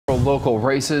local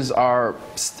races are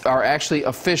actually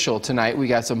official tonight. We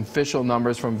got some official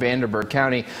numbers from Vanderburgh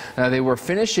County. They were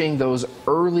finishing those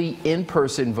early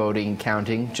in-person voting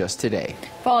counting just today.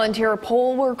 Volunteer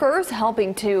poll workers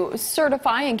helping to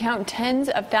certify and count tens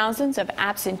of thousands of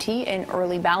absentee and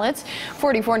early ballots.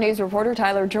 44 News reporter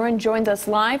Tyler Druin joins us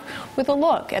live with a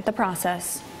look at the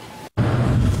process.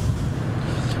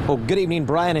 Well, good evening,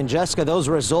 Brian and Jessica. Those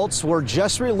results were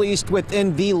just released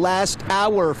within the last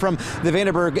hour from the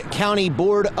Vanderburgh County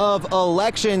Board of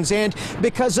Elections. And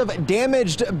because of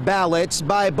damaged ballots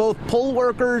by both poll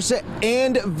workers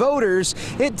and voters,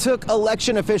 it took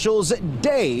election officials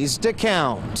days to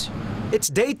count. It's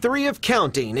day 3 of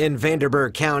counting in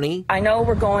Vanderburgh County. I know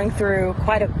we're going through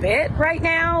quite a bit right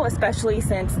now, especially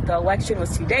since the election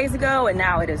was 2 days ago and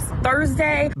now it is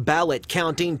Thursday. Ballot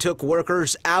counting took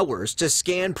workers hours to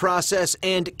scan, process,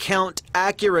 and count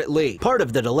accurately. Part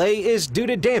of the delay is due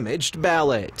to damaged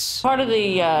ballots. Part of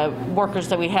the workers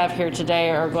that we have here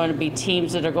today are going to be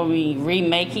teams that are going to be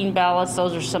remaking ballots.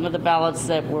 Those are some of the ballots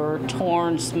that were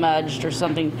torn, smudged, or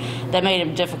something that made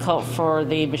them difficult for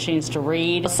the machines to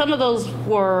read. Some of those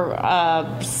were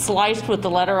sliced with the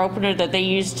letter opener that they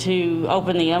used to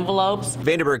open the envelopes.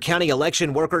 Vanderburgh County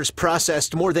election workers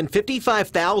processed more than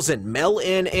 55,000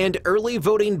 mail-in and early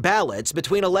voting ballots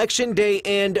between Election Day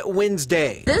and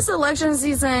Wednesday. This election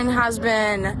season has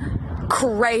been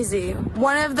crazy.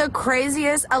 One of the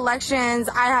craziest elections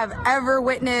I have ever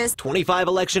witnessed. 25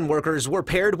 election workers were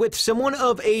paired with someone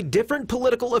of a different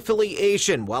political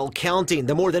affiliation while counting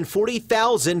the more than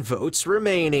 40,000 votes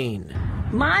remaining.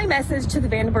 My message to the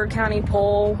Vanderburgh County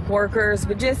poll workers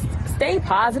would just stay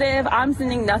positive. I'm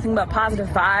sending nothing but positive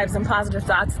vibes and positive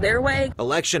thoughts their way.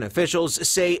 Election officials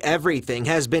say everything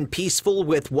has been peaceful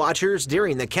with watchers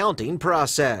during the counting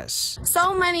process.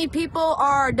 So many people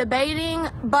are debating,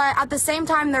 but at the same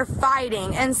time they're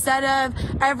fighting instead of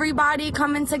everybody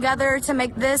coming together to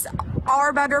make this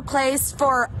our better place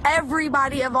for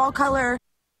everybody of all color.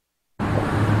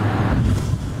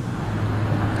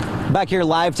 Back here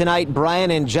live tonight,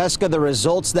 Brian and Jessica, the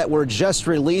results that were just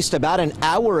released about an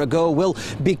hour ago will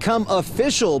become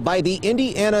official by the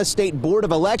Indiana State Board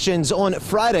of Elections on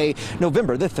Friday,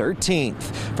 November the 13th.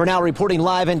 For now, reporting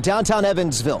live in downtown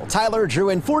Evansville, Tyler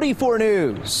Druin, 44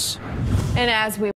 News. And as we